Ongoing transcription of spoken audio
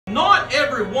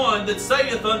every one that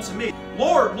saith unto me,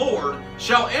 Lord, Lord,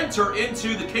 shall enter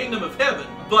into the kingdom of heaven,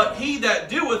 but he that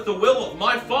doeth the will of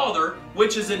my Father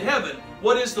which is in heaven.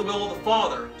 What is the will of the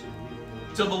Father?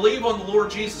 To believe on the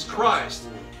Lord Jesus Christ.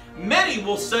 Many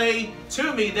will say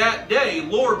to me that day,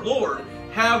 Lord, Lord,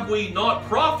 have we not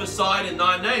prophesied in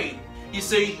thy name? You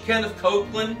see, Kenneth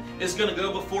Copeland is going to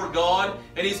go before God,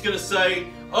 and he's going to say,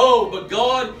 oh, but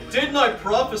God, didn't I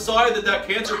prophesy that that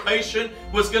cancer patient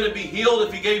was going to be healed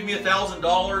if he gave me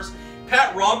 $1,000?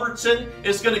 Pat Roberson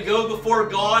is going to go before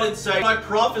God and say, I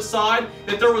prophesied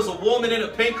that there was a woman in a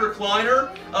pink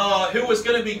recliner who was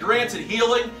going to be granted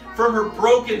healing from her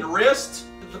broken wrist.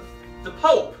 The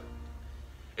Pope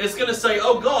is going to say,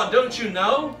 oh God, don't you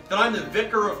know that I'm the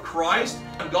vicar of Christ?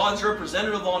 I'm God's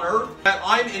representative on earth, that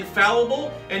I'm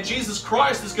infallible? And Jesus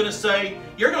Christ is going to say,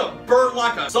 you're going to burn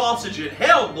like a sausage in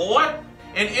hell, boy.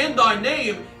 And in thy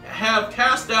name have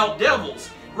cast out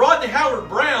devils. Rodney Howard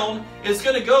Brown is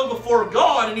going to go before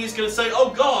God and he's going to say,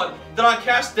 oh God, did I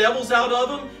cast devils out of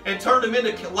them and turn them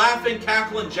into laughing,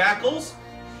 cackling jackals?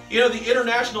 You know, the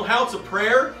International House of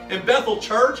Prayer and Bethel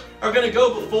Church are going to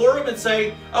go before him and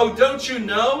say, oh, don't you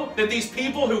know that these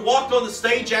people who walked on the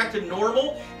stage acted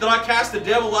normal, that I cast the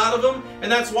devil out of them, and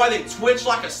that's why they twitch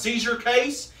like a seizure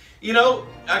case? You know,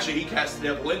 actually he cast the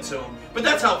devil into them, but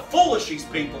that's how foolish these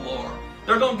people are.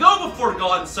 They're going to go before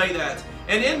God and say that.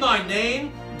 And in thy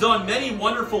name done many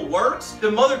wonderful works.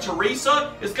 Then Mother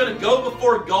Teresa is going to go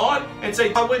before God and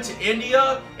say, I went to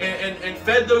India and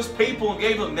fed those people and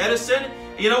gave them medicine.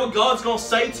 You know what God's going to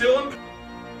say to them?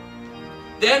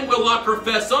 Then will I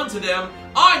profess unto them,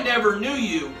 I never knew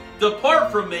you.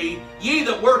 Depart from me, ye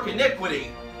that work iniquity.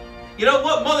 You know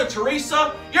what, Mother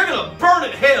Teresa? You're going to burn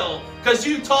in hell because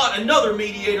you taught another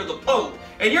mediator, the Pope.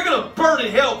 And you're going to burn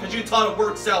in hell because you taught a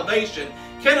word salvation.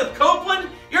 Kenneth Copeland,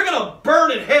 you're going to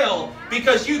burn in hell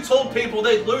because you told people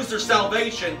they'd lose their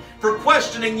salvation for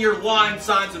questioning your lying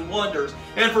signs and wonders,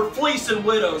 and for fleecing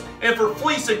widows, and for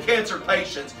fleecing cancer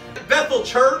patients. Bethel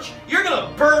Church, you're going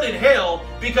to burn in hell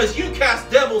because you cast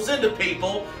devils into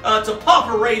people to pop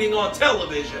a rating on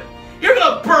television. You're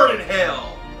going to burn in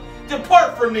hell.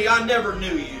 Depart from me, I never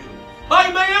knew you.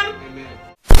 Amen?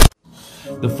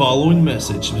 The following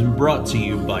message has been brought to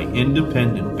you by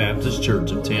Independent Baptist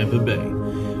Church of Tampa Bay,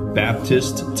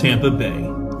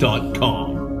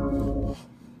 BaptistTampaBay.com.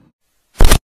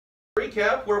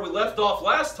 Recap where we left off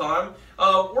last time.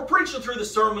 We're preaching through the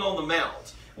Sermon on the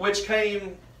Mount, which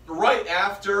came right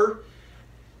after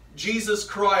Jesus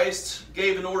Christ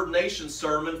gave an ordination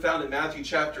sermon found in Matthew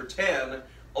chapter 10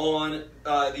 on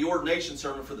the ordination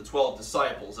sermon for the 12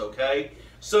 disciples, okay?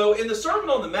 So in the Sermon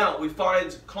on the Mount, we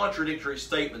find contradictory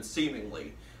statements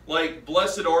seemingly, like,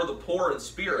 blessed are the poor in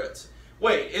spirit.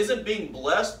 Wait, isn't being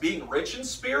blessed being rich in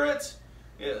spirit?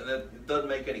 Yeah, that doesn't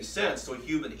make any sense to a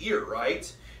human ear,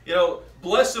 right? You know,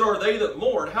 blessed are they that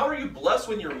mourn. How are you blessed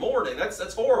when you're mourning?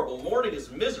 That's horrible. Mourning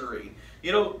is misery.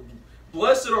 You know,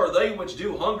 blessed are they which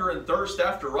do hunger and thirst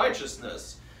after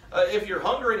righteousness. If you're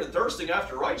hungering and thirsting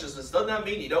after righteousness, doesn't that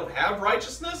mean you don't have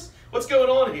righteousness? What's going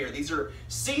on here? These are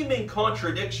seeming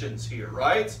contradictions here,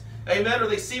 right? Amen? Are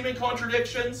they seeming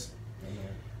contradictions?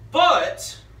 Amen.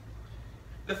 But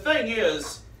the thing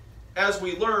is, as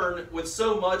we learn with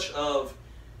so much of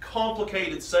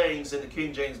complicated sayings in the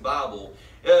King James Bible,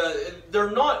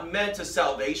 they're not meant as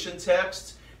salvation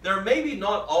texts. They're maybe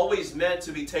not always meant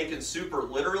to be taken super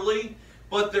literally,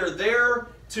 but they're there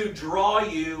to draw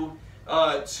you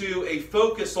to a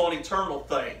focus on eternal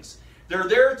things. They're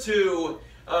there to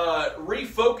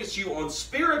refocus you on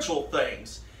spiritual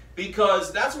things,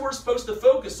 because that's what we're supposed to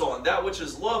focus on, that which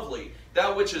is lovely,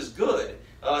 that which is good,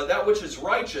 that which is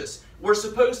righteous. We're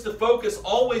supposed to focus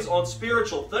always on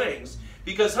spiritual things,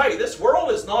 because hey, this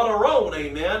world is not our own,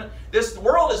 amen? This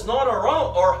world is not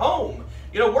our home.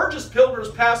 You know, we're just pilgrims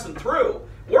passing through.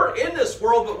 We're in this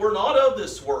world, but we're not of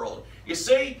this world. You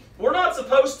see, we're not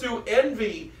supposed to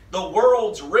envy the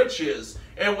world's riches.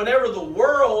 And whenever the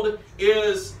world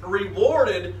is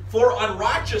rewarded for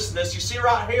unrighteousness, you see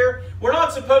right here, we're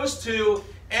not supposed to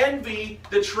envy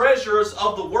the treasures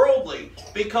of the worldly.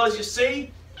 Because you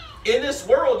see, in this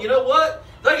world, you know what?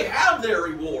 They have their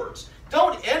rewards.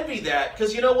 Don't envy that,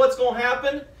 because you know what's going to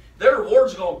happen? Their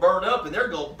rewards are going to burn up and they're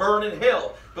going to burn in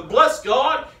hell. But bless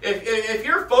God, if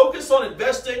you're focused on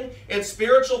investing in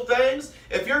spiritual things,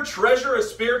 if your treasure is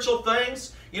spiritual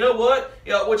things, you know what?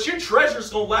 You know, what you treasure is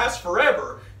going to last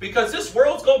forever, because this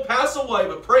world's going to pass away.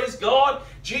 But praise God,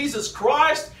 Jesus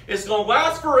Christ is going to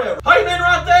last forever. Amen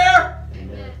right there?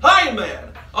 Amen.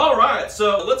 Amen. All right,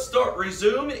 so let's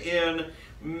resume in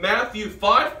Matthew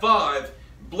 5:5.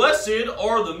 Blessed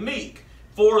are the meek,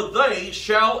 for they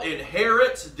shall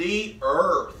inherit the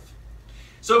earth.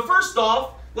 So first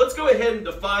off, let's go ahead and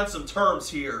define some terms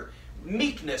here.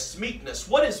 Meekness, meekness.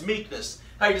 What is meekness?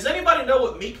 Hey, does anybody know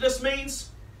what meekness means?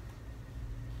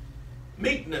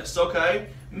 Meekness, okay.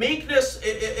 Meekness,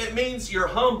 it means you're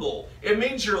humble. It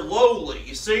means you're lowly,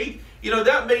 you see?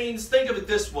 That means, think of it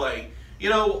this way.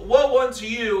 Woe unto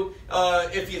you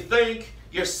if you think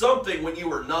you're something when you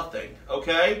were nothing,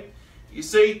 okay? You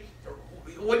see,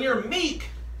 when you're meek,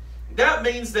 that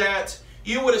means that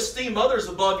you would esteem others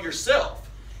above yourself.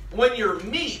 When you're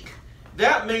meek,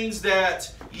 that means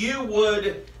that you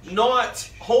would not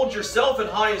hold yourself in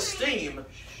high esteem,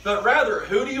 but rather,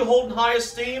 who do you hold in high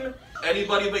esteem?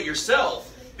 Anybody but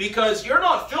yourself, because you're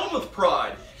not filled with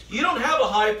pride. You don't have a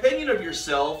high opinion of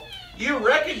yourself. You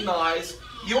recognize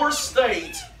your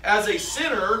state as a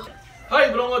sinner.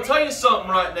 Hey, but I'm going to tell you something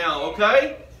right now,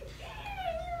 okay?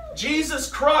 Jesus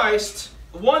Christ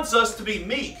wants us to be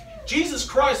meek. Jesus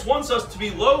Christ wants us to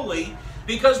be lowly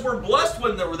because we're blessed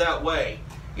when we're that way.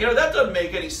 That doesn't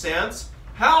make any sense.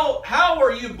 How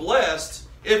are you blessed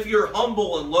if you're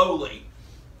humble and lowly?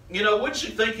 Wouldn't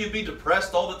you think you'd be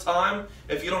depressed all the time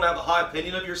if you don't have a high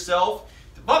opinion of yourself?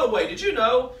 By the way, did you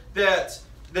know that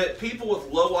people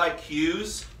with low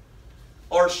IQs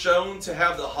are shown to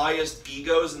have the highest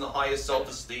egos and the highest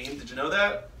self-esteem? Did you know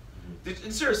that?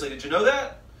 Seriously, did you know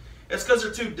that? It's because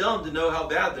they're too dumb to know how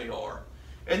bad they are.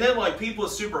 And then people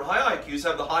with super high IQs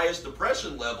have the highest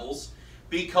depression levels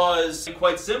because,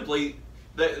 quite simply,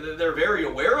 they're very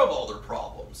aware of all their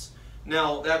problems.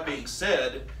 Now, that being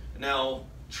said,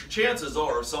 chances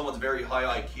are, if someone's very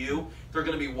high IQ, they're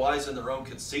going to be wise in their own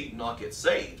conceit and not get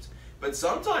saved. But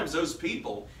sometimes those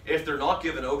people, if they're not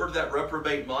given over to that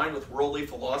reprobate mind with worldly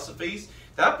philosophies,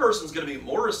 that person's going to be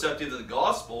more receptive to the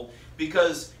gospel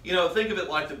because, think of it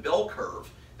like the bell curve.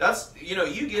 That's,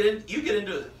 you get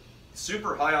into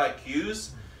super high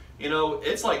IQs,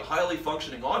 it's like highly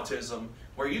functioning autism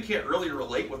where you can't really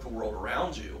relate with the world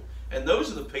around you. And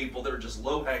those are the people that are just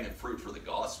low-hanging fruit for the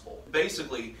gospel.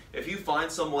 Basically, if you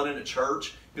find someone in a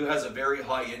church who has a very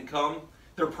high income,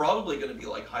 they're probably going to be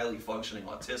highly functioning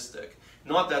autistic.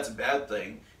 Not that's a bad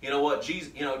thing. You know what?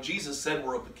 Jesus said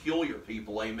we're a peculiar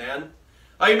people. Amen?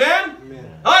 Amen?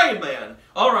 Amen. Amen.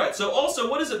 All right. So also,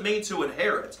 what does it mean to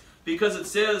inherit? Because it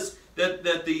says that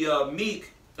the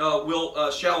meek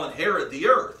shall inherit the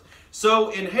earth.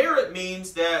 So inherit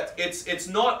means that it's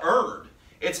not earned.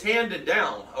 It's handed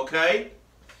down, okay?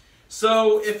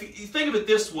 So if you think of it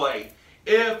this way,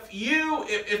 if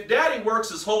Daddy works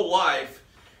his whole life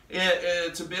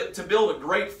to build a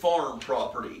great farm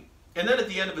property, and then at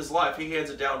the end of his life he hands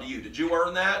it down to you, did you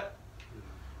earn that?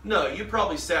 No, you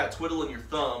probably sat twiddling your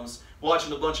thumbs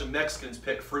watching a bunch of Mexicans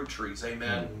pick fruit trees,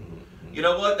 amen? You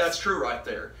know what? That's true right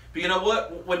there. But you know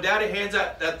what? When Daddy hands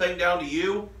that thing down to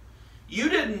you,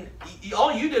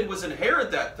 all you did was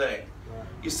inherit that thing.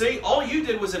 You see, all you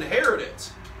did was inherit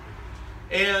it.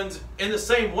 And in the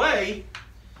same way,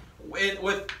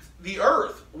 with the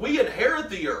earth, we inherit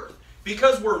the earth.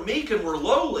 Because we're meek and we're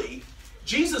lowly,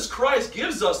 Jesus Christ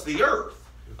gives us the earth.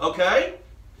 Okay?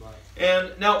 Right.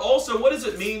 And now also, what does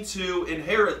it mean to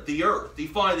inherit the earth?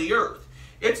 Define the earth.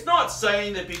 It's not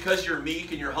saying that because you're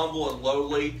meek and you're humble and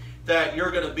lowly, that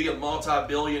you're going to be a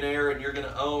multi-billionaire and you're going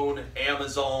to own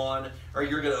Amazon or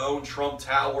you're going to own Trump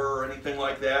Tower or anything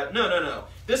like that. No, no, no.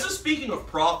 This is speaking of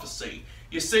prophecy.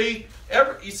 You see,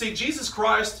 Jesus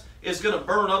Christ is going to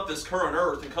burn up this current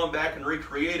earth and come back and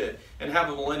recreate it and have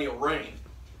a millennial reign.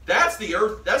 That's the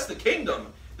earth. That's the kingdom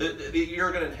that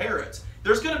you're going to inherit.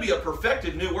 There's going to be a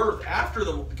perfected new earth after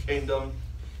the kingdom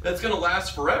that's going to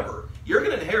last forever. You're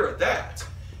going to inherit that.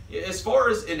 As far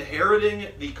as inheriting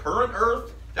the current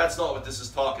earth, that's not what this is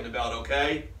talking about,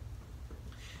 okay?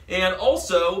 And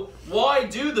also, why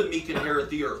do the meek inherit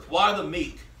the earth? Why the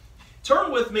meek?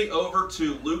 Turn with me over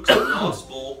to Luke's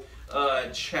Gospel,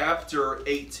 chapter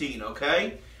 18,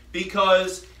 okay?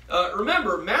 Because,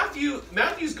 remember,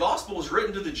 Matthew's Gospel was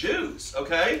written to the Jews,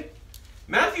 okay?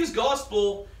 Matthew's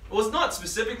Gospel was not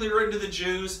specifically written to the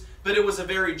Jews, but it was a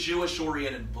very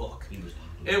Jewish-oriented book.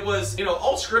 It was,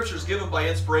 all Scripture is given by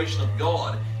inspiration of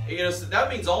God. So that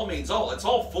means all means all. It's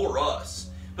all for us.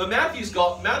 But Matthew's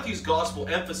Gospel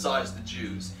emphasized the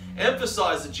Jews,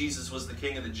 emphasized that Jesus was the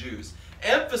King of the Jews,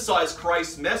 emphasized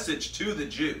Christ's message to the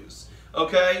Jews.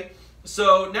 Okay?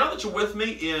 So now that you're with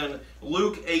me in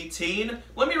Luke 18,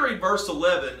 let me read verse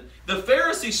 11. The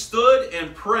Pharisee stood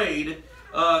and prayed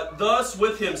thus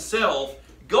with himself,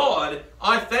 God,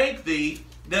 I thank thee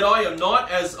that I am not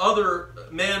as other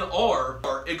men are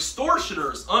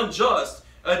extortioners, unjust,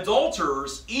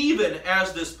 adulterers, even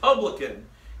as this publican.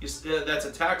 That's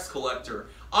a tax collector.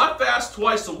 I fast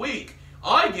twice a week.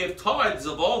 I give tithes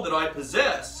of all that I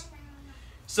possess.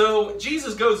 So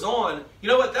Jesus goes on. You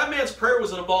know what? That man's prayer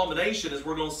was an abomination, as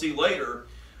we're going to see later.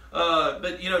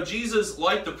 But, you know, Jesus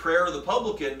liked the prayer of the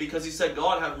publican because he said,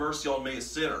 God, have mercy on me, a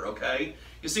sinner, okay?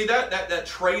 You see, that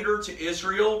traitor to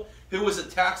Israel who was a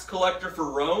tax collector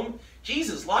for Rome,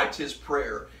 Jesus liked his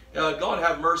prayer. God,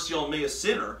 have mercy on me, a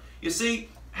sinner. You see,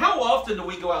 how often do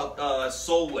we go out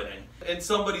soul winning? And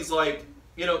somebody's like,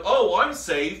 you know, oh, I'm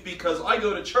saved because I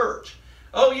go to church.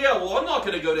 Oh, yeah, well, I'm not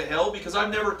going to go to hell because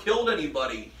I've never killed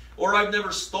anybody or I've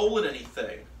never stolen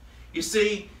anything. You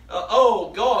see,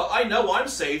 oh, God, I know I'm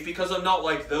saved because I'm not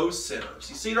like those sinners.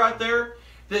 You see right there?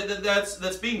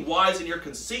 That's being wise in your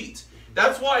conceit.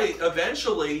 That's why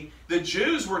eventually the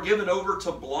Jews were given over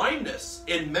to blindness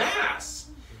in mass.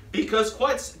 Because,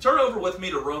 turn over with me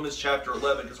to Romans chapter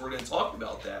 11 because we're going to talk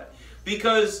about that.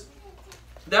 Because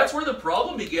that's where the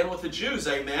problem began with the Jews,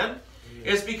 amen?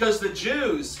 It's because the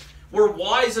Jews were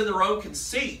wise in their own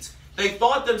conceit. They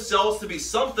thought themselves to be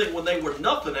something when they were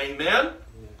nothing, amen?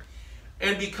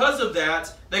 And because of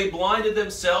that, they blinded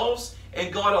themselves,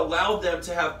 and God allowed them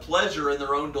to have pleasure in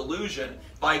their own delusion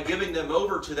by giving them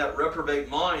over to that reprobate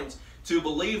mind to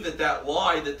believe that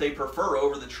lie that they prefer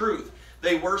over the truth.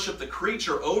 They worship the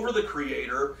creature over the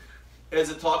Creator,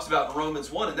 as it talks about in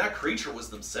Romans 1, and that creature was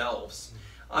themselves.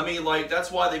 I mean, like,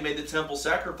 that's why they made the temple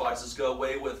sacrifices go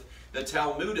away with the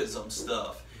Talmudism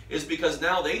stuff. Is because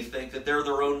now they think that they're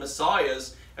their own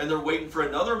messiahs, and they're waiting for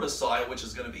another Messiah, which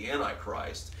is going to be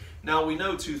Antichrist. Now we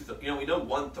know we know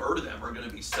 1/3 of them are going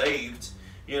to be saved.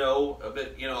 You know,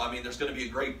 but I mean, there's going to be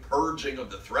a great purging of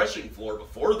the threshing floor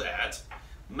before that.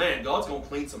 Man, God's going to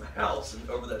clean some house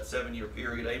over that 7-year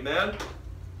period. Amen.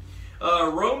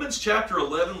 Romans chapter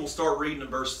 11. We'll start reading in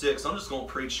verse 6. I'm just going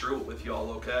to preach through it with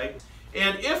y'all, okay?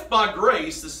 And if by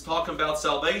grace, this is talking about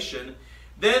salvation,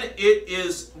 then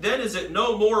is it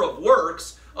no more of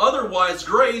works, otherwise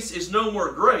grace is no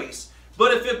more grace.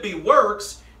 But if it be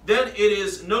works, then it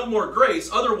is no more grace,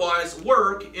 otherwise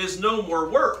work is no more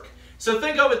work. So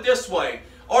think of it this way.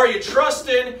 Are you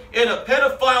trusting in a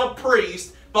pedophile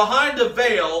priest behind a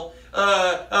veil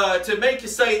to make you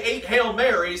say 8 Hail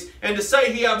Marys and to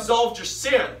say he absolved your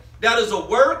sin? That is a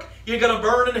work, you're going to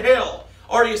burn in hell.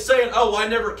 Are you saying, oh, I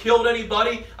never killed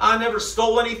anybody, I never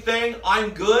stole anything, I'm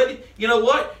good? You know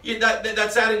what?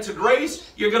 That's adding to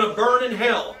grace, you're going to burn in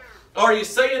hell. Are you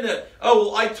saying that, oh,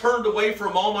 well, I turned away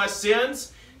from all my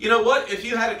sins? You know what? If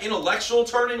you had an intellectual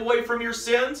turning away from your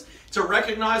sins to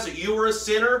recognize that you were a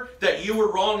sinner, that you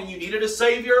were wrong and you needed a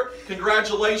Savior,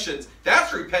 congratulations.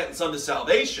 That's repentance unto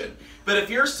salvation. But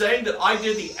if you're saying that I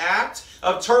did the act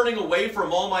of turning away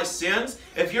from all my sins,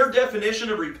 if your definition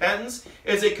of repentance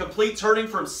is a complete turning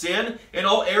from sin in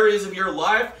all areas of your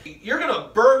life, you're going to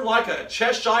burn like a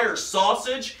Cheshire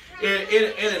sausage in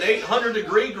an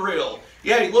 800-degree grill.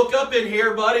 Yeah, look up in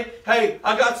here, buddy. Hey,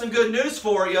 I got some good news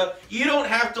for you. You don't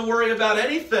have to worry about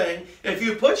anything if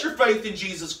you put your faith in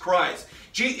Jesus Christ.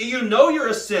 You know you're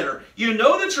a sinner. You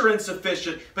know that you're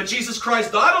insufficient, but Jesus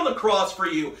Christ died on the cross for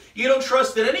you. You don't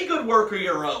trust in any good work of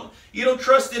your own. You don't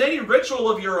trust in any ritual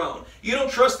of your own. You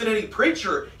don't trust in any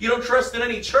preacher. You don't trust in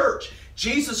any church.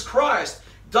 Jesus Christ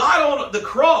died on the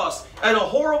cross and a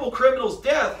horrible criminal's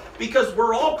death because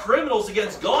we're all criminals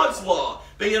against God's law.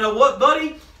 But you know what,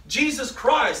 buddy? Jesus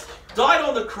Christ died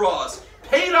on the cross,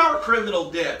 paid our criminal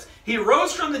debt. He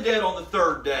rose from the dead on the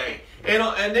 3rd day.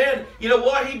 And then, you know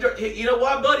why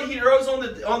buddy, he rose on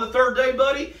the 3rd day,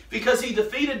 buddy? Because he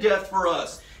defeated death for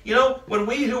us. You know, when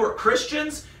we who are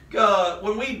Christians,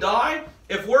 when we die,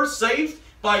 if we're saved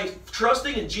by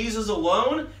trusting in Jesus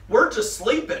alone, we're just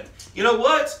sleeping. You know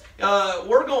what?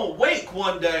 We're going to wake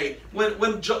one day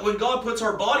when God puts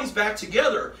our bodies back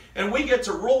together and we get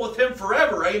to rule with Him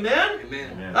forever. Amen?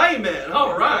 Amen. Amen.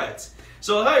 All right.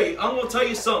 So, hey, I'm going to tell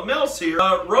you something else here.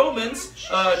 Romans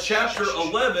chapter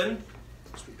 11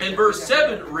 and verse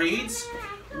 7 reads,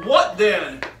 What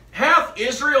then? Hath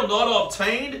Israel not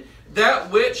obtained that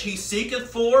which he seeketh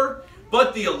for?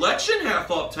 But the election hath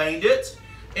obtained it,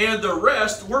 and the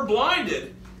rest were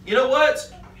blinded. You know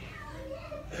what?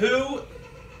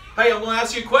 Hey, I'm going to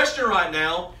ask you a question right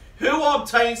now. Who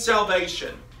obtained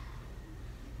salvation?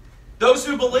 Those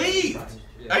who believed.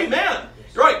 Amen.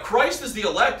 You're right. Christ is the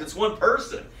elect. It's one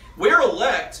person. We're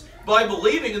elect by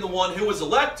believing in the one who was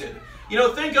elected. You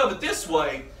know, think of it this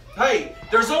way. Hey,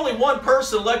 there's only one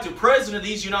person elected president of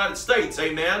these United States.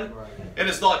 Amen. And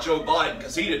it's not Joe Biden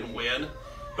because he didn't win.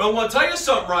 But I want to tell you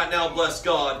something right now, bless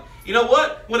God. You know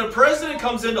what? When a president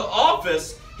comes into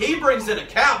office, he brings in a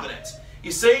cabinet.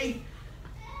 You see?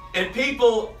 And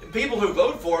people who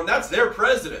vote for him, that's their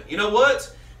president. You know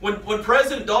what? When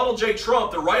President Donald J.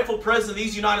 Trump, the rightful president of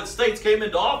these United States, came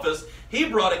into office, he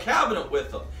brought a cabinet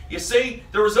with him. You see,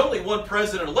 there was only one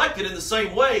president elected. In the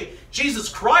same way, Jesus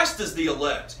Christ is the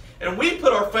elect. And we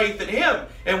put our faith in Him.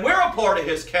 And we're a part of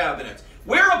His cabinet.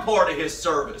 We're a part of His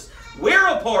service. We're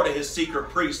a part of His secret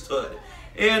priesthood.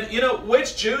 And, you know,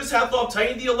 which Jews hath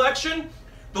obtained the election?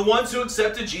 The ones who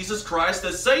accepted Jesus Christ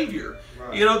as Savior.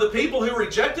 Right. You know, the people who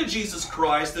rejected Jesus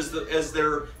Christ as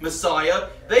their Messiah,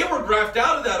 they were grafted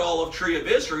out of that olive tree of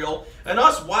Israel. And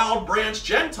us wild branch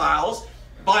Gentiles,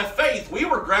 by faith, we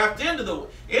were grafted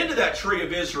into that tree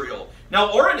of Israel.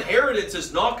 Now, our inheritance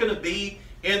is not going to be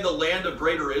in the land of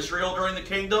greater Israel during the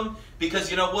kingdom, because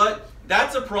you know what?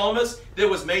 That's a promise that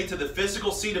was made to the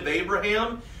physical seed of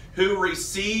Abraham, who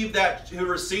received that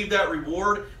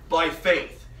reward by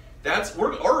faith.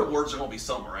 Our rewards are going to be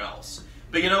somewhere else.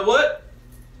 But you know what?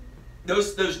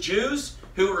 Those Jews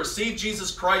who receive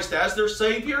Jesus Christ as their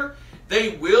Savior, they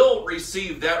will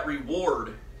receive that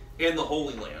reward in the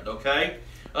Holy Land. Okay.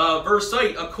 Verse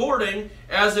 8, according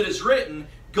as it is written,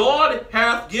 God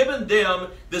hath given them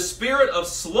the spirit of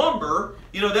slumber.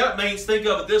 You know, that means, think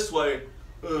of it this way.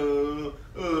 That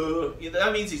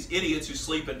means these idiots who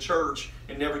sleep in church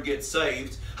and never get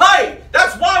saved. Hey,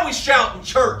 that's why we shout in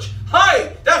church.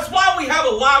 Hey, that's why we have a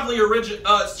lively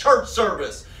church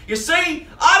service. You see,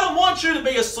 I don't want you to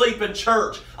be asleep in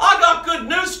church. I got good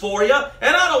news for you,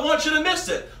 and I don't want you to miss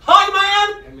it. Hey,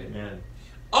 man. Amen.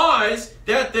 Eyes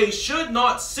that they should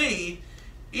not see,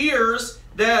 ears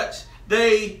that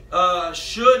they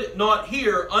should not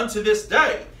hear unto this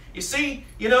day. You see,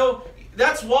 you know,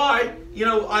 that's why, you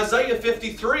know, Isaiah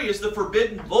 53 is the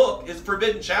forbidden book, is the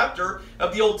forbidden chapter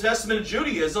of the Old Testament of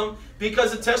Judaism,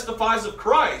 because it testifies of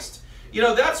Christ. You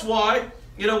know, that's why,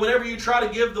 you know, whenever you try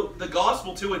to give the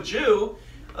gospel to a Jew,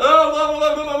 oh, blah,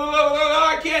 blah, blah, blah, blah, blah,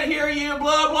 I can't hear you,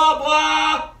 blah, blah,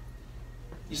 blah.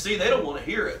 You see, they don't want to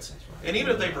hear it. And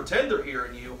even if they pretend they're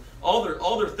hearing you, all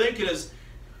they're thinking is,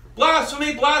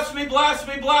 blasphemy, blasphemy,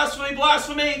 blasphemy, blasphemy,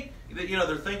 blasphemy. You know,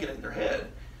 they're thinking it in their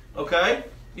head. Okay?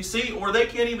 You see, or they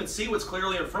can't even see what's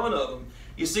clearly in front of them.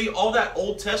 You see, all that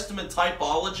Old Testament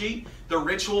typology, the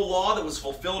ritual law that was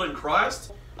fulfilled in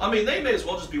Christ, I mean, they may as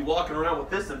well just be walking around with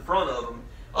this in front of them.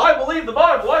 I believe the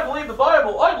Bible, I believe the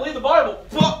Bible, I believe the Bible.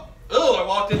 Oh, I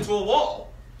walked into a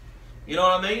wall. You know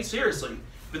what I mean? Seriously.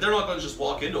 But they're not going to just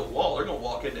walk into a wall. They're going to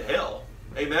walk into hell.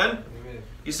 Amen? Amen.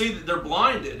 You see, they're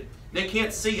blinded. They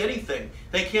can't see anything.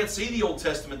 They can't see the Old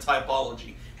Testament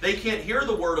typology. They can't hear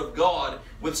the Word of God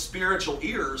with spiritual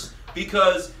ears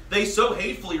because they so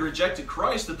hatefully rejected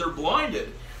Christ that they're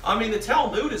blinded. I mean, the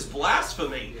Talmud is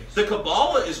blasphemy. The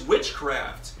Kabbalah is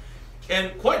witchcraft.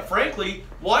 And quite frankly,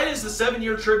 why is the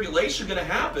 7-year tribulation going to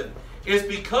happen? It's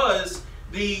because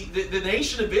the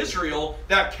nation of Israel,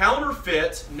 that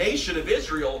counterfeit nation of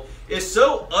Israel, is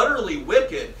so utterly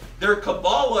wicked. Their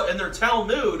Kabbalah and their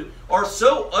Talmud are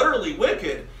so utterly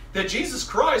wicked that Jesus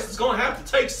Christ is going to have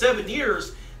to take 7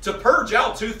 years to purge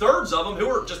out 2/3 of them who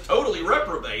are just totally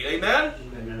reprobate. Amen?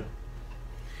 Amen.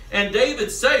 And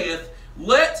David saith,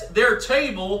 let their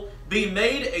table be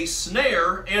made a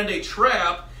snare and a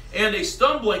trap and a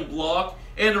stumbling block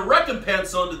and a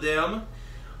recompense unto them.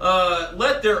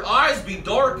 Let their eyes be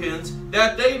darkened,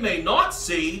 that they may not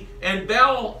see, and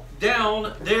bow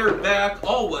down their back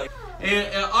always. And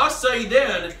I say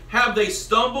then, have they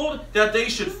stumbled that they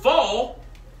should fall?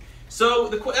 So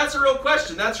that's a real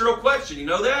question. That's a real question. You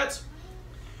know that?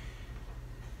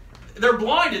 They're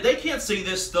blinded. They can't see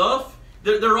this stuff.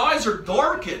 Their eyes are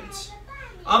darkened.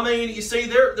 I mean, you see,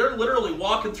 they're literally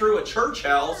walking through a church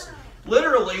house.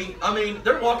 Literally, I mean,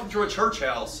 they're walking through a church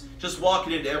house, just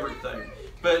walking into everything.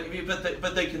 But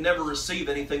they can never receive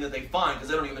anything that they find because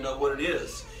they don't even know what it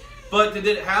is. But did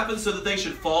it happen so that they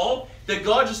should fall? Did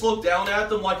God just look down at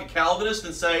them like a Calvinist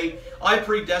and say, I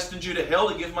predestined you to hell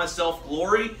to give myself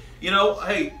glory? You know,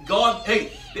 hey, God,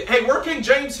 hey, we're King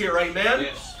James here, amen?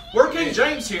 Yes. We're King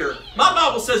James here. My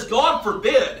Bible says, God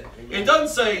forbid. It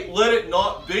doesn't say, let it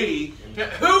not be.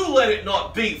 Who let it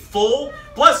not be, fool?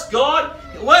 Bless God.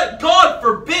 Let God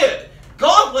forbid.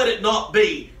 God let it not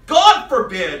be. God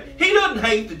forbid. He doesn't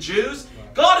hate the Jews.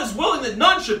 God is willing that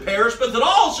none should perish, but that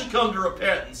all should come to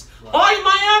repentance.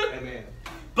 Amen? Amen.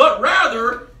 But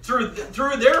rather,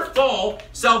 through their fall,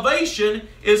 salvation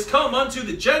is come unto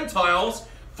the Gentiles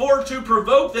for to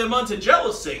provoke them unto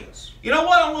jealousy. You know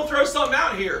what? I'm going to throw something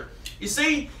out here. You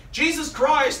see, Jesus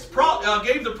Christ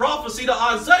gave the prophecy to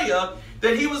Isaiah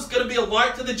that he was going to be a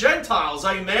light to the Gentiles.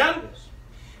 Amen?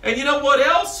 And you know what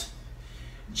else?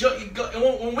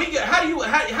 When we get, how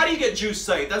do you get Jews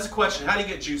saved? That's a question. How do you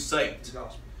get Jews saved? The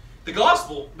gospel. The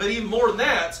gospel. But even more than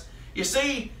that, you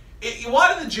see,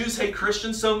 why do the Jews hate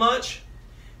Christians so much?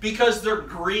 Because they're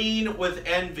green with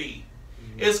envy.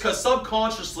 It's because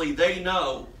subconsciously they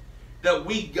know that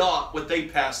we got what they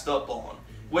passed up on,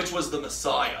 which was the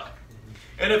Messiah.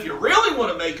 And if you really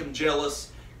want to make them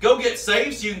jealous, go get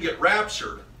saved so you can get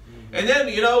raptured. And then,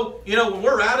 when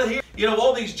we're out of here,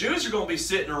 all these Jews are going to be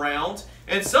sitting around,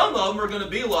 and some of them are going to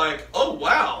be like, oh,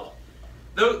 wow,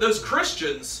 those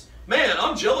Christians, man,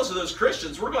 I'm jealous of those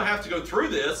Christians. We're going to have to go through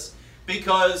this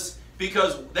because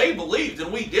they believed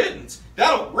and we didn't.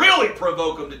 That'll really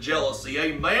provoke them to jealousy.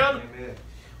 Amen? Amen.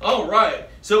 All right.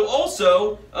 So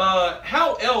also,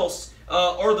 how else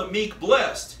are the meek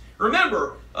blessed?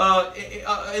 Remember,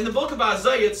 in the book of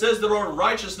Isaiah, it says that our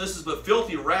unrighteousness is but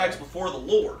filthy rags before the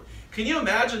Lord. Can you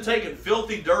imagine taking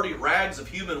filthy, dirty rags of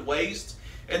human waste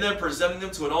and then presenting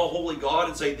them to an all-holy God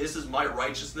and say, this is my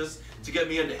righteousness to get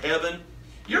me into heaven?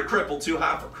 You're crippled too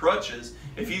high for crutches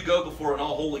if you go before an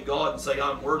all-holy God and say,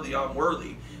 I'm worthy, I'm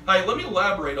worthy. Hey, let me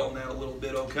elaborate on that a little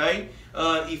bit, okay?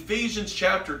 Ephesians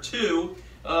chapter 2,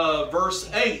 verse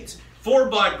 8. For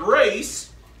by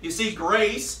grace, you see,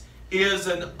 grace is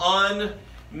an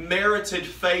unmerited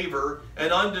favor,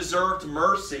 an undeserved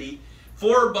mercy.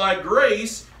 For by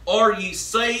grace are ye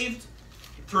saved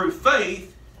through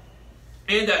faith,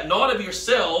 and that not of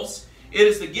yourselves. It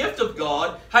is the gift of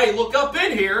God. Hey, look up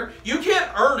in here. You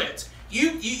can't earn it.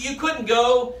 You couldn't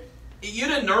go. You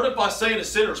didn't earn it by saying a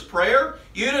sinner's prayer.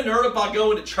 You didn't earn it by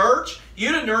going to church.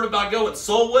 You didn't earn it by going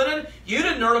soul winning. You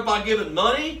didn't earn it by giving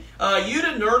money. You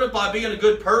didn't earn it by being a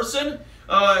good person.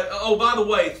 Oh, by the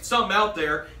way, something out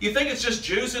there. You think it's just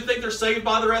Jews who think they're saved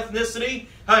by their ethnicity?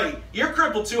 Hey, you're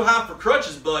crippled too high for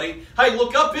crutches, buddy. Hey,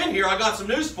 look up in here. I got some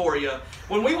news for you.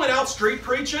 When we went out street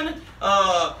preaching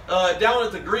down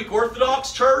at the Greek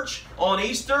Orthodox Church on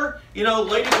Easter, a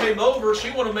lady came over.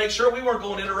 She wanted to make sure we weren't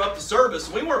going to interrupt the service.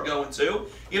 We weren't going to.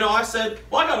 I said,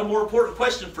 well, I got a more important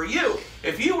question for you.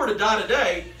 If you were to die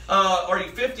today, are you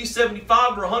 50,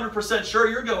 75, or 100% sure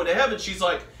you're going to heaven? She's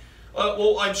like,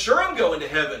 well, I'm sure I'm going to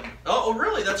heaven. Oh,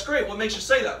 really? That's great. What makes you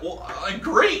say that? Well, I'm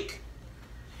Greek.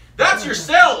 That's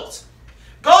yourselves.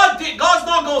 God's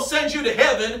not going to send you to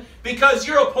heaven because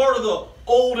you're a part of the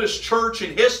oldest church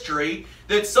in history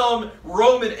that some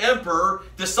Roman emperor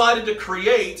decided to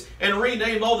create and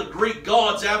rename all the Greek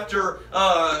gods after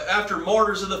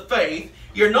martyrs of the faith.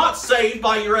 You're not saved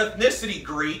by your ethnicity,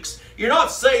 Greeks. You're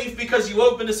not saved because you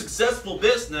opened a successful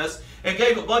business and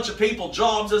gave a bunch of people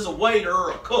jobs as a waiter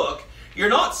or a cook. You're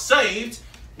not saved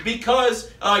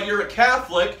because you're a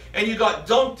Catholic and you got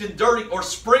dunked in dirty or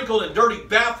sprinkled in dirty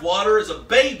bathwater as a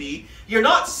baby. You're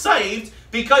not saved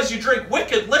because you drink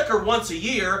wicked liquor once a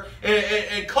year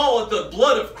and call it the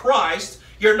blood of Christ.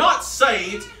 You're not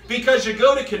saved because you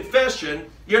go to confession.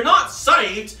 You're not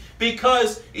saved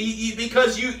because you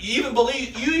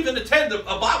even attend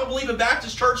a Bible-believing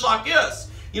Baptist church like this.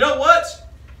 You know what?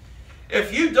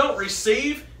 If you don't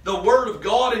receive the Word of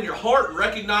God in your heart and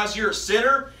recognize you're a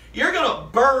sinner, you're going to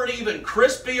burn even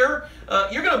crispier.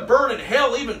 You're going to burn in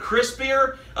hell even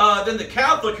crispier than the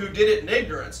Catholic who did it in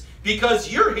ignorance.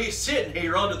 Because you're sitting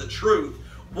here under the truth,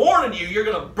 warning you you're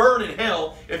going to burn in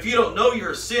hell if you don't know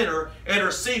you're a sinner and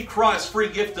receive Christ's free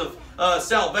gift of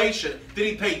salvation, that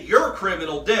He paid your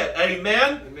criminal debt.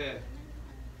 Amen?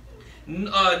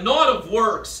 Amen. Not of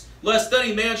works, lest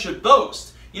any man should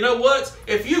boast. You know what?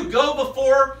 If you go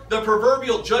before the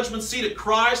proverbial judgment seat of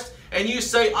Christ and you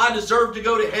say, I deserve to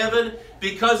go to heaven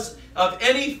because of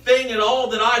anything at all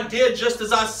that I did, just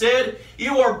as I said,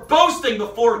 you are boasting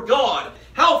before God.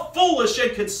 How foolish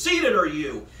and conceited are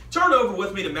you? Turn over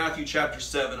with me to Matthew chapter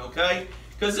 7, okay?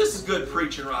 Because this is good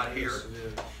preaching right here.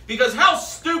 Because how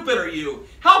stupid are you?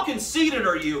 How conceited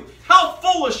are you? How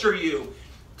foolish are you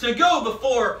to go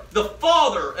before the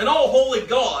Father and all-holy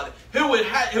God who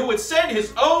would send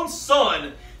His own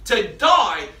Son to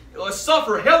die,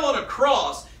 suffer hell on a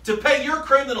cross, to pay your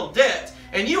criminal debt,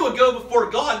 and you would go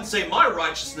before God and say, my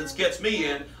righteousness gets me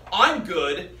in, I'm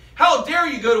good. How dare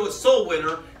you go to a soul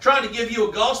winner trying to give you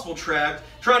a gospel tract,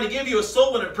 trying to give you a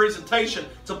soul winner presentation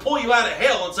to pull you out of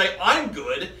hell and say, I'm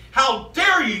good. How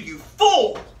dare you, you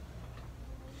fool!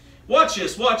 Watch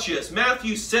this, watch this.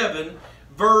 Matthew 7,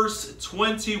 verse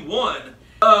 21.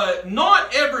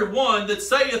 Not everyone that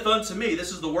saith unto me,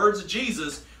 this is the words of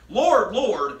Jesus, Lord,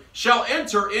 Lord, shall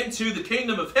enter into the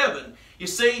kingdom of heaven. You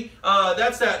see,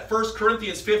 that's that 1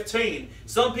 Corinthians 15.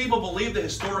 Some people believe the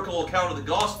historical account of the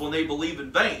gospel and they believe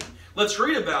in vain. Let's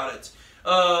read about it.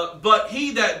 But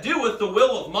he that doeth the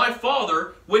will of my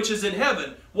Father, which is in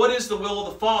heaven. What is the will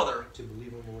of the Father?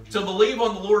 To believe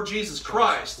on the Lord Jesus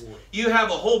Christ. You have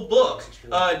a whole book,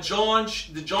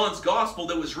 John's Gospel,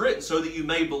 that was written so that you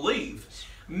may believe.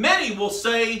 Many will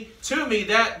say to me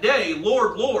that day,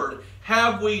 Lord, Lord,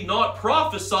 have we not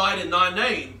prophesied in thy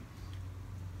name?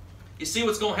 You see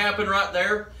what's going to happen right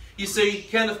there? You see,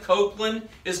 Kenneth Copeland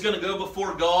is going to go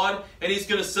before God, and he's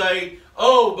going to say,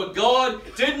 oh, but God,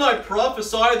 didn't I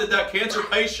prophesy that that cancer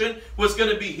patient was going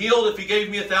to be healed if he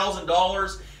gave me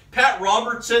 $1,000? Pat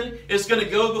Roberson is going to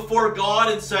go before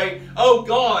God and say, oh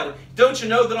God, don't you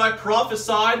know that I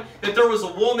prophesied that there was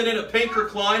a woman in a pink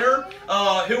recliner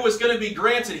who was going to be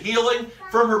granted healing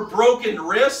from her broken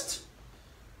wrist?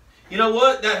 You know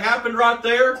what? That happened right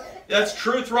there. That's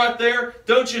truth right there.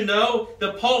 Don't you know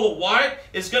that Paula White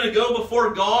is going to go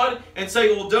before God and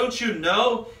say, well, don't you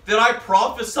know that I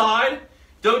prophesied?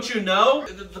 Don't you know?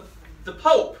 The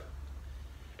Pope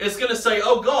is going to say,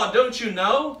 oh God, don't you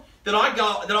know that I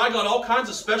got all kinds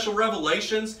of special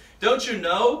revelations? Don't you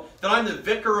know that I'm the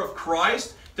vicar of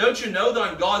Christ? Don't you know that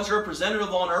I'm God's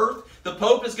representative on earth? The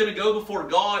Pope is going to go before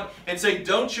God and say,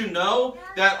 don't you know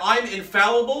that I'm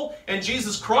infallible? And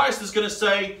Jesus Christ is going to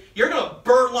say, you're going to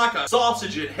burn like a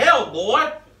sausage in hell,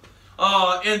 boy.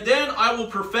 And then I will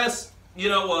profess, you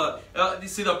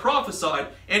see, the prophesied,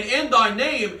 and in thy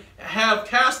name have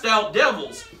cast out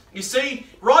devils. You see,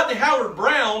 Rodney Howard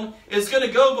Brown is going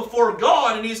to go before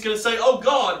God and he's going to say, oh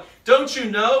God, don't you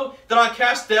know that I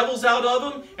cast devils out of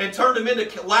them and turned them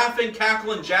into laughing,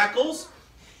 cackling jackals?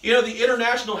 You know, the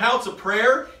International House of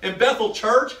Prayer and Bethel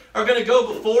Church are going to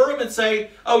go before him and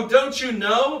say, oh, don't you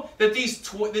know that these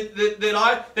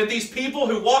people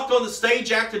who walked on the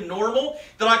stage acted normal,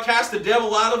 that I cast the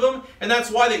devil out of them, and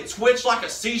that's why they twitch like a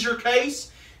seizure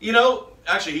case? You know,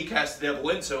 actually he cast the devil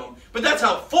into them, but that's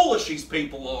how foolish these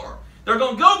people are. They're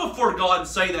going to go before God and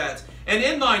say that. And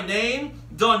in thy name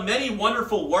done many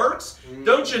wonderful works.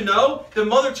 Don't you know that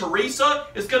Mother Teresa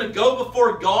is going to go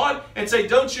before God and say,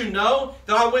 don't you know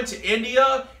that I went to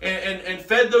India and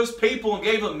fed those people and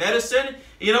gave them medicine?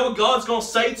 You know what God's going to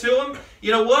say to them?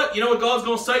 You know what? You know what God's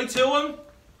going to say to them?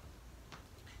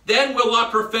 Then will I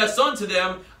profess unto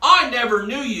them, I never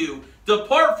knew you.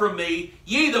 Depart from me,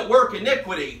 ye that work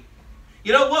iniquity.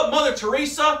 You know what, Mother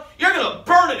Teresa? You're going to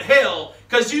burn in hell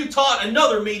because you taught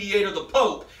another mediator, the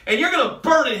Pope. And you're going to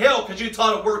burn in hell because you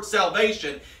taught a word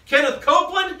salvation. Kenneth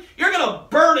Copeland, you're going to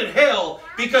burn in hell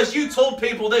because you told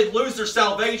people they'd lose their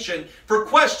salvation for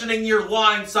questioning your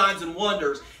lying signs and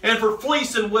wonders, and for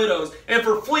fleecing widows, and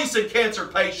for fleecing cancer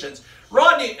patients.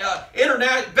 Rodney,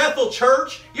 Bethel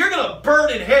Church, you're going to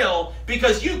burn in hell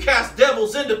because you cast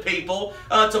devils into people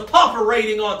to pop a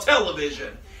rating on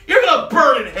television. You're going to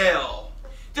burn in hell.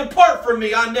 Depart from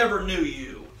me, I never knew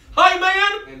you. Hi,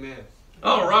 man? Amen.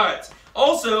 All right.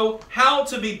 Also, how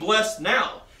to be blessed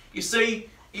now. You see,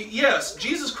 yes,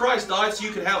 Jesus Christ died so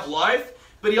you could have life,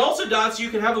 but he also died so you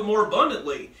can have it more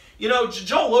abundantly. You know,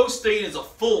 Joel Osteen is a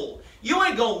fool. You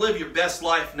ain't going to live your best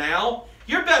life now.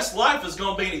 Your best life is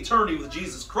going to be in eternity with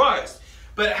Jesus Christ.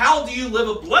 But how do you live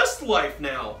a blessed life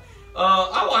now?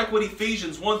 I like what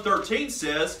Ephesians 1:13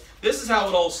 says. This is how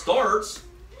it all starts.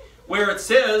 Where it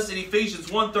says in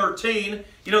Ephesians 1:13,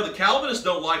 you know, the Calvinists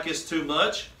don't like this too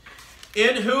much.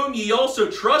 In whom ye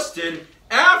also trusted,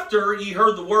 after ye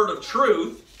heard the word of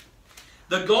truth,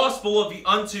 the gospel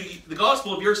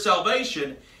of your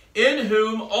salvation, in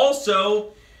whom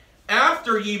also,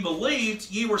 after ye believed,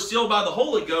 ye were sealed by the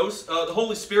Holy Ghost, the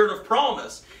Holy Spirit of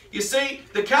promise. You see,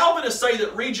 the Calvinists say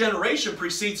that regeneration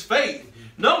precedes faith.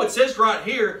 No, it says right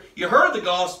here, you heard the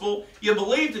gospel, you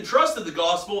believed and trusted the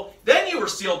gospel, then you were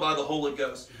sealed by the Holy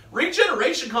Ghost.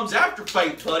 Regeneration comes after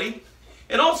faith, buddy.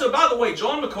 And also, by the way,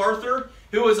 John MacArthur,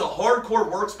 who is a hardcore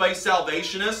works-based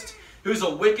salvationist, who's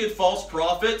a wicked false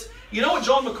prophet, you know what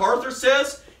John MacArthur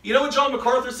says? You know what John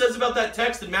MacArthur says about that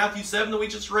text in Matthew 7 that we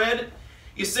just read?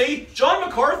 You see, John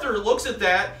MacArthur looks at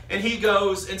that and he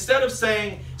goes, instead of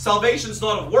saying salvation's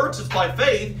not of works, it's by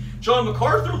faith, John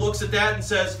MacArthur looks at that and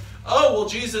says, oh, well,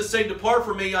 Jesus said, depart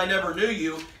from me, I never knew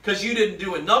you, because you didn't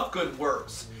do enough good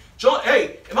works.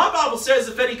 Hey, my Bible says,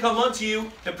 if any come unto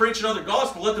you and preach another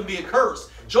gospel, let them be accursed.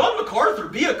 John MacArthur,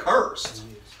 be accursed.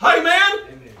 Hey,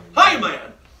 man. Hey,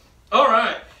 man. All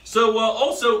right. So,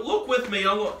 also, look with me.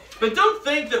 But don't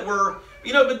think that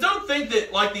don't think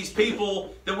that like these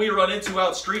people that we run into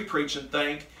out street preaching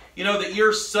think, that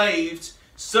you're saved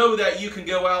so that you can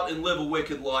go out and live a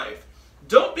wicked life.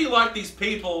 Don't be like these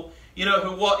people,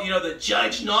 the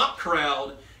judge not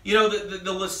crowd,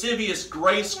 the lascivious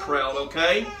grace crowd,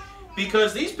 okay?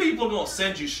 Because these people are going to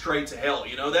send you straight to hell,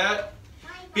 you know that?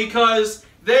 Because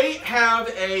they have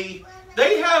a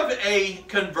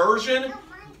conversion.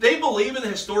 They believe in the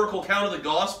historical account of the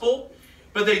gospel,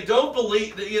 but they don't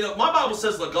believe, my Bible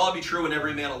says, let God be true and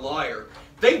every man a liar.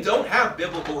 They don't have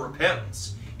biblical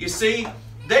repentance. You see,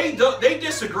 they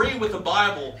disagree with the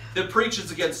Bible that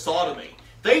preaches against sodomy.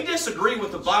 They disagree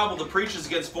with the Bible that preaches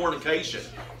against fornication.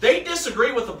 They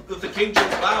disagree with the King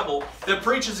James Bible that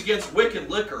preaches against wicked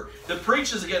liquor, that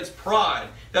preaches against pride,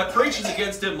 that preaches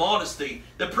against immodesty,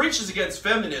 that preaches against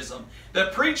feminism,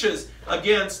 that preaches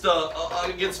against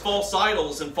false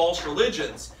idols and false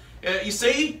religions. You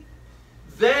see,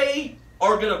 they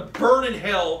are going to burn in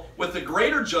hell with the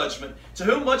greater judgment. To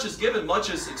whom much is given,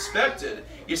 much is expected.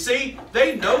 You see,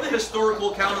 they know the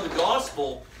historical account of the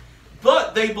gospel,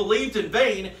 but they believed in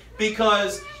vain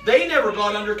because they never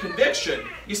got under conviction.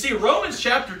 You see, Romans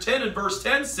chapter 10 and verse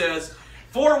 10 says,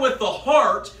 "For with the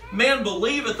heart man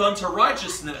believeth unto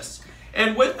righteousness,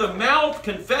 and with the mouth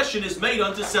confession is made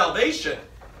unto salvation."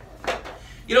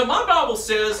 You know, my Bible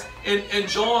says in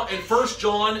 1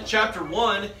 John chapter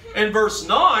 1 and verse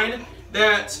 9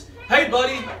 that, hey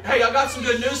buddy, hey, I got some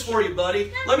good news for you,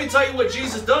 buddy. Let me tell you what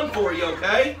Jesus done for you,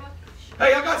 okay?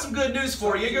 Hey, I got some good news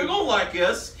for you. You're going to like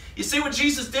this. You see what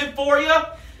Jesus did for you?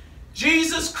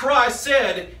 Jesus Christ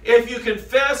said, if you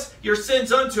confess your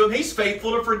sins unto Him, He's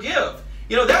faithful to forgive.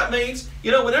 You know, that means,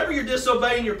 you know, whenever you're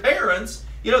disobeying your parents,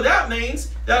 you know, that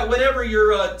means that whenever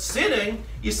you're sinning,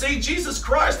 you see, Jesus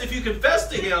Christ, if you confess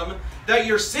to Him that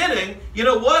you're sinning, you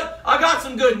know what? I got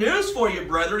some good news for you,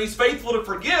 brethren. He's faithful to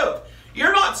forgive.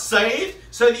 You're not saved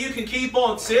so that you can keep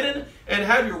on sinning and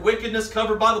have your wickedness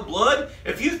covered by the blood.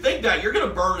 If you think that, you're going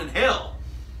to burn in hell.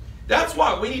 That's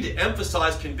why we need to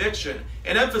emphasize conviction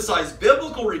and emphasize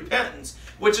biblical repentance,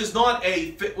 which is not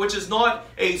a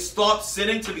stop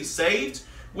sinning to be saved,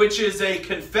 which is a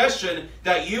confession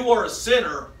that you are a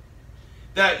sinner,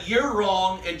 that you're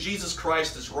wrong and Jesus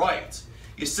Christ is right.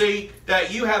 You see,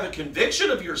 that you have a conviction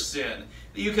of your sin,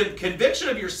 that you can conviction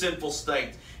of your sinful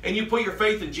state, and you put your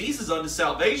faith in Jesus unto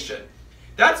salvation.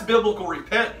 That's biblical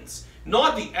repentance,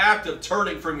 not the act of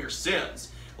turning from your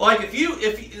sins. Like if you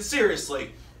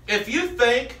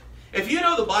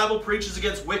know the Bible preaches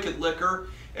against wicked liquor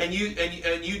and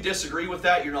you disagree with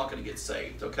that, you're not going to get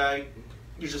saved, okay?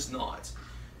 You're just not.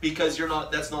 Because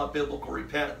that's not biblical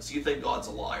repentance. You think God's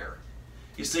a liar.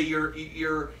 You see,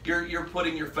 you're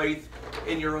putting your faith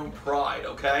in your own pride,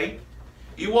 okay?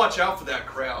 You watch out for that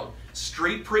crowd.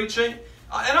 Street preaching,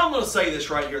 and I'm going to say this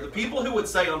right here. The people who would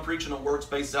say I'm preaching a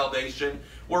works-based salvation,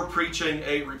 we're preaching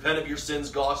a repent of your sins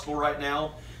gospel right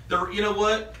now, you know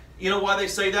what? You know why they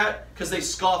say that? Because they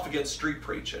scoff against street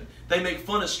preaching. They make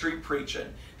fun of street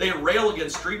preaching. They rail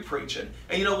against street preaching.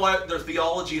 And you know why their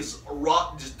theology is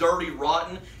just dirty,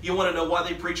 rotten? You want to know why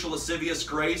they preach a lascivious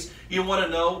grace? You want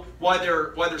to know why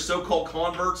their so-called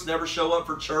converts never show up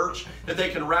for church? That they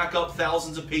can rack up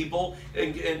thousands of people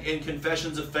in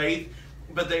confessions of faith,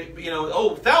 but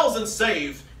thousands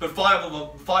saved, but five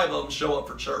of them show up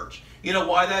for church. You know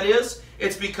why that is?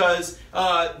 It's because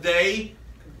they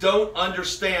don't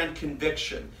understand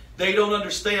conviction. They don't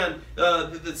understand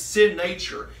the sin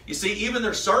nature. You see, even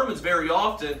their sermons very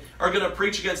often are going to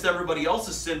preach against everybody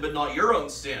else's sin, but not your own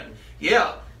sin.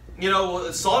 Yeah, you know,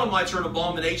 sodomites are an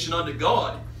abomination unto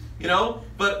God. You know,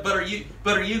 but are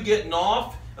you getting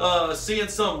off seeing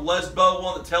some lesbo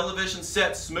on the television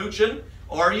set smooching?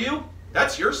 Are you?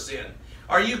 That's your sin.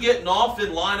 Are you getting off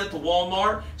in line at the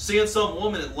Walmart, seeing some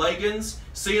woman in leggings,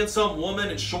 seeing some woman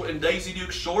in Daisy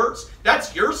Duke shorts?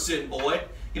 That's your sin, boy.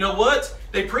 You know what?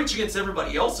 They preach against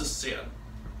everybody else's sin.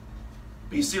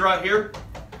 But you see right here?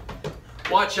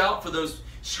 Watch out for those.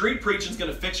 Street preaching is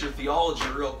going to fix your theology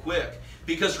real quick.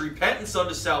 Because repentance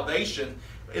unto salvation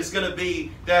is going to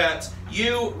be that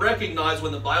you recognize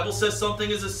when the Bible says something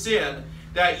is a sin,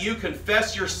 that you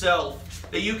confess yourself,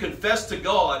 that you confess to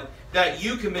God that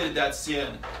you committed that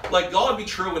sin. Let God be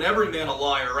true and every man a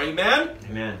liar. Amen?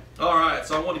 Amen. All right,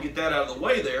 so I want to get that out of the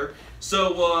way there.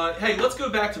 So, hey, let's go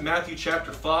back to Matthew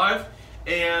chapter 5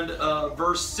 and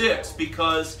verse 6,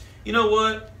 because, you know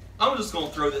what? I'm just going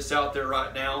to throw this out there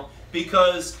right now,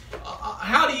 because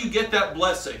how do you get that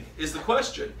blessing is the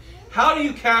question. How do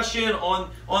you cash in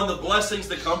on the blessings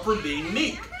that come from being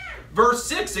meek? Verse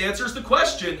 6 answers the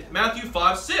question, Matthew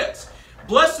 5:6.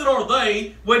 Blessed are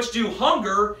they which do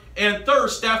hunger and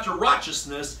thirst after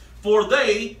righteousness, for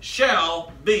they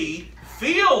shall be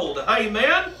filled.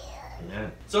 Amen?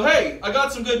 Amen. So hey, I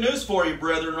got some good news for you,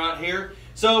 brethren, right here.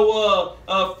 So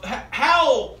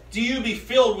how do you be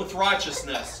filled with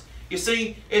righteousness? You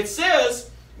see, it says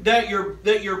that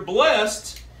you're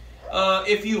blessed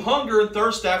if you hunger and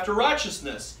thirst after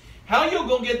righteousness. How you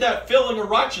going to get that filling of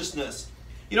righteousness?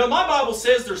 You know, my Bible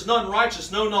says there's none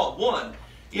righteous, no, not one.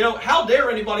 You know, how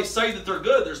dare anybody say that they're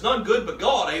good? There's none good but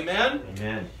God, amen?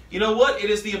 Amen. You know what? It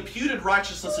is the imputed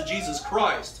righteousness of Jesus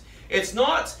Christ. It's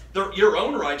not your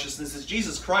own righteousness, it's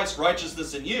Jesus Christ's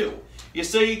righteousness in you. You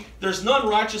see, there's none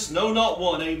righteous, no, not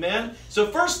one. Amen. So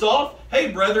first off,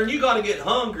 hey, brethren, you got to get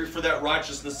hungry for that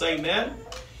righteousness. Amen.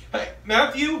 Hey,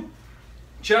 Matthew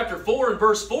chapter 4 and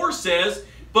verse 4 says,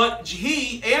 "But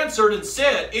he answered and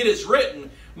said, It is written,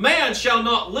 Man shall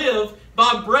not live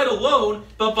by bread alone,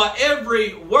 but by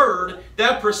every word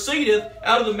that proceedeth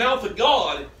out of the mouth of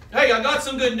God." Hey, I got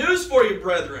some good news for you,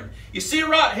 brethren. You see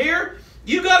right here,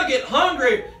 you got to get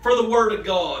hungry for the Word of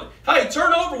God. Hey,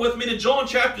 turn over with me to John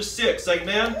chapter 6,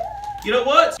 amen? You know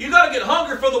what? You got to get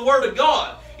hungry for the Word of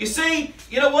God. You see,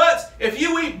 you know what? If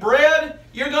you eat bread,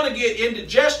 you're going to get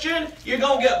indigestion, you're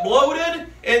going to get bloated,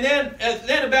 and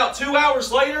then about 2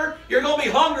 hours later, you're going to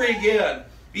be hungry again.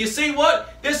 You see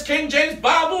what? This King James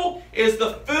Bible is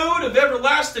the food of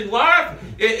everlasting life.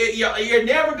 You're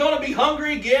never going to be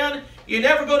hungry again. You're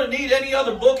never going to need any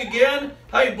other book again.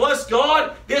 Hey, bless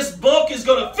God. This book is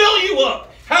going to fill you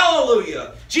up.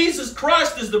 Hallelujah. Jesus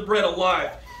Christ is the bread of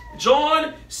life.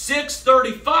 John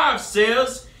 6:35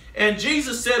 says, "And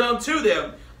Jesus said unto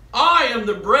them, I am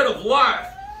the bread of life.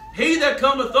 He that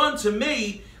cometh unto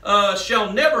me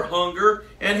shall never hunger,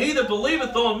 and he that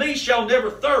believeth on me shall never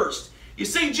thirst." You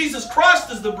see, Jesus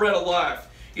Christ is the bread of life.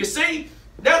 You see,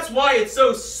 that's why it's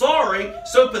so sorry,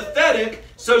 so pathetic,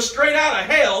 so straight out of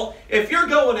hell, if you're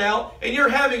going out and you're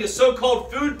having a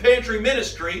so-called food pantry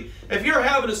ministry, if you're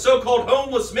having a so-called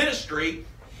homeless ministry,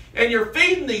 and you're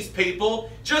feeding these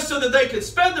people just so that they can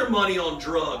spend their money on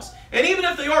drugs. And even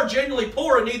if they are genuinely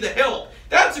poor and need the help,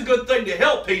 that's a good thing to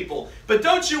help people. But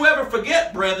don't you ever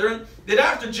forget, brethren, that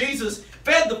after Jesus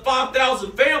fed the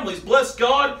 5,000 families, bless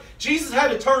God, Jesus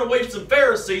had to turn away from some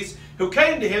Pharisees who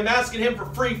came to him asking him for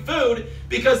free food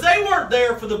because they weren't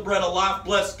there for the bread of life,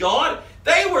 bless God.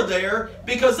 They were there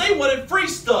because they wanted free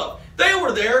stuff. They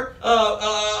were there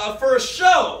for a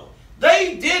show.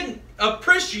 They didn't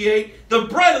appreciate the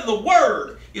bread of the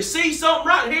Word. You see something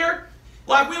right here?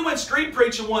 Like we went street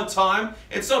preaching one time,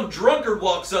 and some drunkard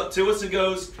walks up to us and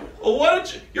goes, "Well,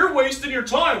 you're wasting your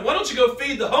time. Why don't you go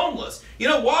feed the homeless?" You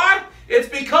know why? It's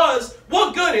because,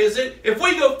 what good is it if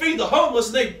we go feed the homeless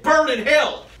and they burn in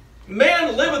hell?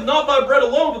 Man liveth not by bread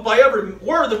alone, but by every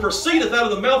word that proceedeth out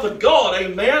of the mouth of God.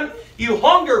 Amen? You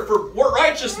hunger for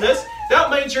righteousness. That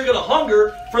means you're going to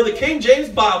hunger for the King James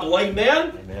Bible.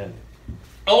 Amen? Amen.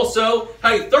 Also,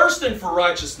 hey, thirsting for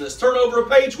righteousness. Turn over a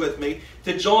page with me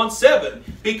to John 7.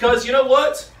 Because you know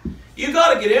what? You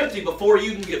got to get empty before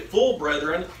you can get full,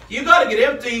 brethren. You got to get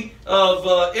empty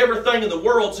of everything in the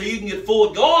world so you can get full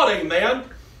of God. Amen?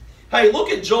 Hey, look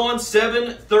at John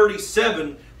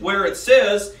 7:37, where it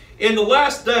says, "In the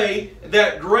last day,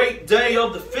 that great day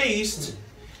of the feast,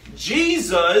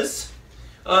 Jesus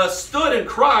stood and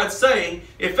cried, saying,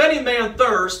 If any man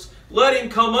thirst, let him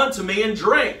come unto me and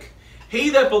drink.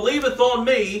 He that believeth on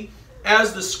me,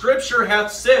 as the Scripture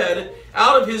hath said,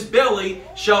 out of his belly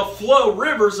shall flow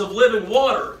rivers of living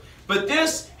water. But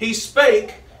this he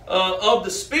spake of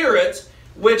the Spirit,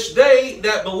 which they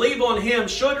that believe on him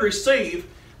should receive.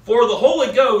 For the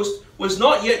Holy Ghost was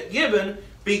not yet given,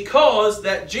 because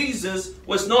that Jesus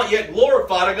was not yet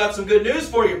glorified." I got some good news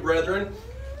for you, brethren.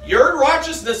 Your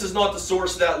righteousness is not the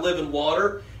source of that living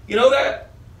water. You know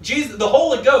that? Jesus, the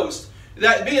Holy Ghost,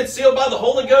 that being sealed by the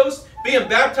Holy Ghost, being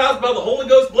baptized by the Holy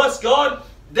Ghost, bless God,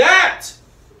 that's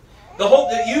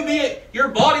your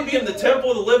body being the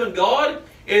temple of the living God,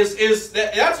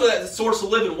 that's what that's the source of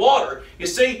living water. You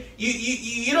see,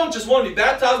 you don't just want to be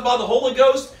baptized by the Holy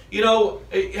Ghost. You know,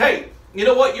 hey, you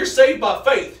know what? You're saved by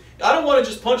faith. I don't want to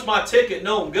just punch my ticket and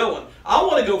know I'm going. I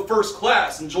want to go first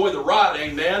class, enjoy the ride,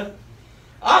 amen?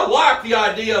 I like the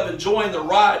idea of enjoying the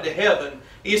ride to heaven.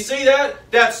 You see that?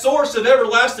 That source of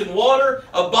everlasting water,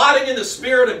 abiding in the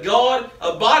Spirit of God,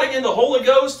 abiding in the Holy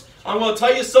Ghost. I'm going to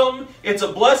tell you something. It's a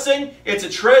blessing. It's a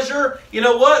treasure. You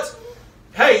know what?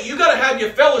 Hey, you got to have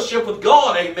your fellowship with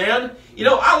God, amen? You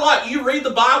know, you read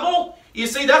the Bible. You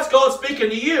see, that's God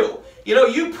speaking to you. You know,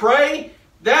 you pray.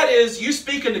 That is you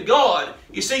speaking to God.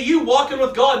 You see, you walking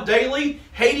with God daily,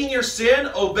 hating your sin,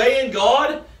 obeying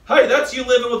God. Hey, that's you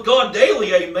living with God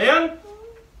daily, amen?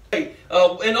 Hey,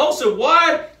 and also,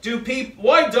 why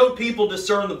don't people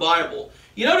discern the Bible?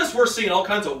 You notice we're seeing all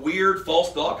kinds of weird,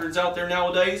 false doctrines out there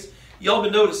nowadays? Y'all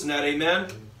been noticing that, amen?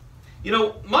 You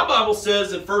know, my Bible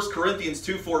says in 1 Corinthians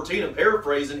 2:14, I'm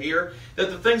paraphrasing here,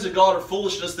 that the things of God are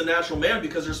foolishness to the natural man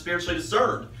because they're spiritually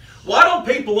discerned. Why don't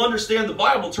people understand the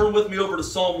Bible? Turn with me over to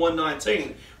Psalm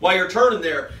 119 while you're turning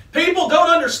there. People don't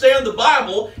understand the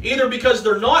Bible either because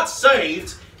they're not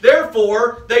saved,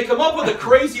 therefore they come up with a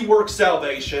crazy work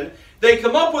salvation. They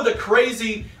come up with a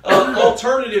crazy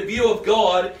alternative view of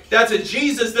God. That's a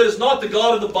Jesus that is not the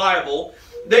God of the Bible.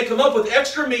 they come up with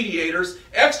extra mediators,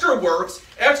 extra works,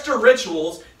 extra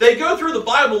rituals. They go through the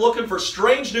Bible looking for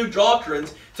strange new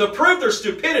doctrines to prove their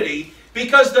stupidity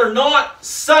because they're not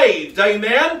saved.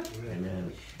 Amen?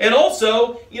 Amen. And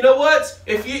also, you know what?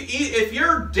 If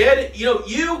you're dead,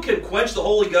 you can quench the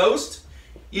Holy Ghost.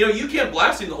 You can't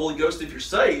blaspheme the Holy Ghost if you're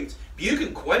saved. But you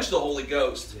can quench the Holy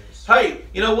Ghost. Yes. Hey,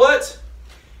 you know what?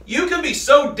 You can be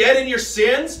so dead in your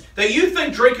sins that you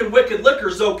think drinking wicked liquor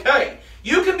is okay.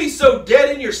 You can be so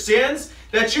dead in your sins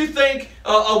that you think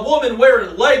a woman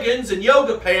wearing leggings and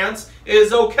yoga pants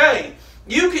is okay.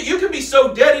 You can be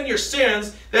so dead in your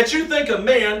sins that you think a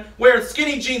man wearing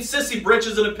skinny jeans, sissy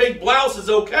britches, and a pink blouse is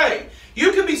okay.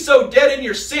 You can be so dead in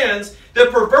your sins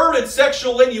that perverted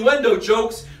sexual innuendo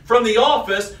jokes from The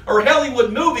Office or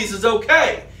Hollywood movies is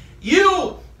okay.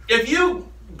 If you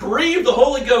grieve the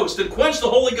Holy Ghost and quench the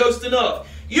Holy Ghost enough,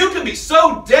 you can be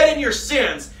so dead in your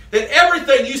sins that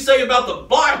everything you say about the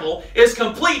Bible is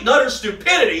complete and utter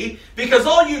stupidity, because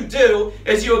all you do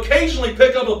is you occasionally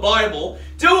pick up a Bible,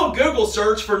 do a Google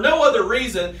search for no other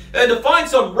reason than to find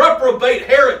some reprobate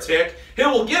heretic who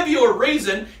will give you a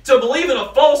reason to believe in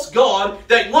a false God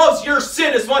that loves your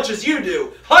sin as much as you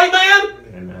do. Amen?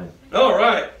 Amen. All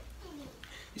right.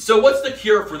 So what's the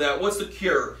cure for that? What's the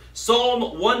cure?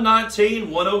 Psalm 119,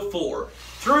 104.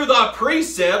 Through thy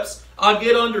precepts I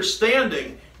get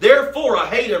understanding. Therefore, I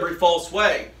hate every false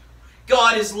way.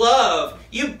 God is love.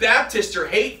 You Baptists are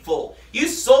hateful. You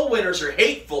soul winners are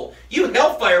hateful. You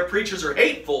hellfire preachers are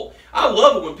hateful. I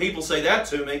love it when people say that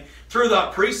to me. Through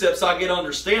thy precepts I get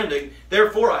understanding.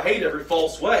 Therefore, I hate every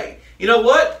false way. You know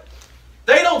what?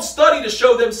 They don't study to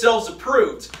show themselves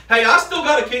approved. Hey, I still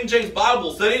got a King James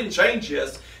Bible, so they didn't change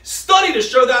this. Study to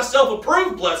show thyself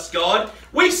approved, bless God.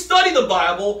 We study the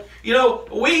Bible.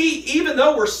 Even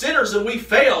though we're sinners and we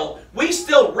fail, we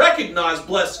still recognize,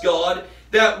 bless God,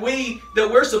 that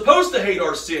we're supposed to hate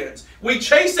our sins. We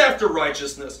chase after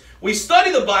righteousness. We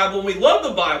study the Bible and we love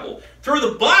the Bible. Through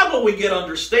the Bible we get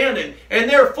understanding. And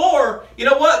therefore, you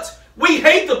know what? We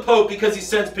hate the Pope because he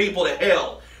sends people to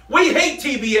hell. We hate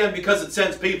TBN because it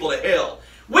sends people to hell.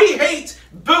 We hate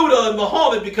Buddha and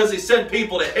Muhammad because they send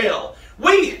people to hell.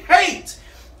 We hate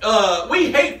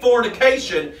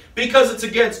fornication because it's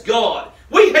against God.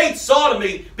 We hate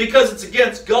sodomy because it's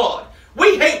against God.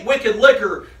 We hate wicked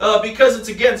liquor because it's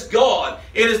against God.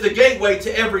 It is the gateway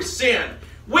to every sin.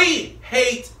 We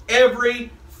hate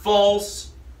every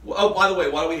false... Oh, by the way,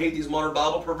 why do we hate these modern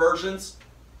Bible perversions?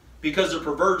 Because they're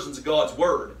perversions of God's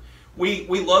Word. We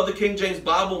love the King James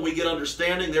Bible and we get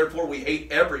understanding, therefore we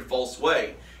hate every false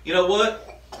way. You know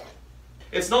what?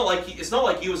 It's not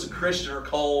like you as a Christian are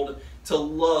called to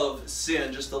love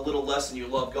sin just a little less than you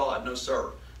love God. No,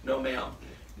 sir. No, ma'am.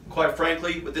 Quite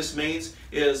frankly, what this means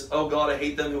is, oh God, I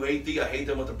hate them who hate thee. I hate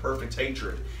them with a perfect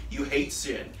hatred. You hate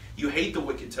sin. You hate the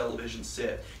wicked television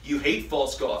set. You hate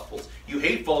false gospels. You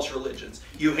hate false religions.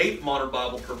 You hate modern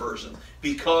Bible perversion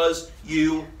because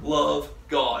you love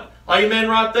God. Amen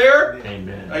right there?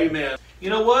 Amen. Amen. You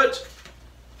know what?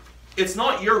 It's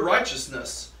not your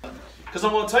righteousness. Because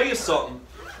I'm going to tell you something.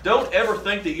 Don't ever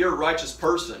think that you're a righteous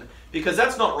person. Because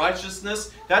that's not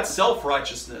righteousness. That's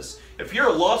self-righteousness. If you're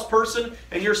a lost person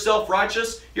and you're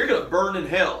self-righteous, you're going to burn in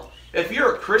hell. If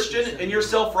you're a Christian and you're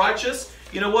self-righteous,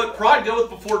 you know what? Pride goeth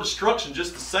before destruction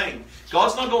just the same.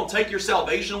 God's not going to take your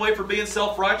salvation away for being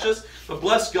self-righteous. But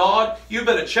bless God, you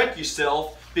better check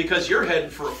yourself because you're heading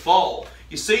for a fall.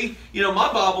 You see,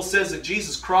 my Bible says that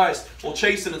Jesus Christ will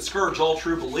chasten and scourge all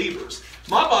true believers.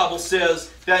 My Bible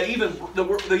says that even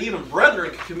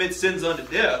brethren can commit sins unto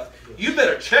death. You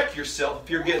better check yourself if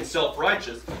you're getting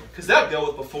self-righteous, because that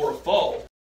goeth before a fall.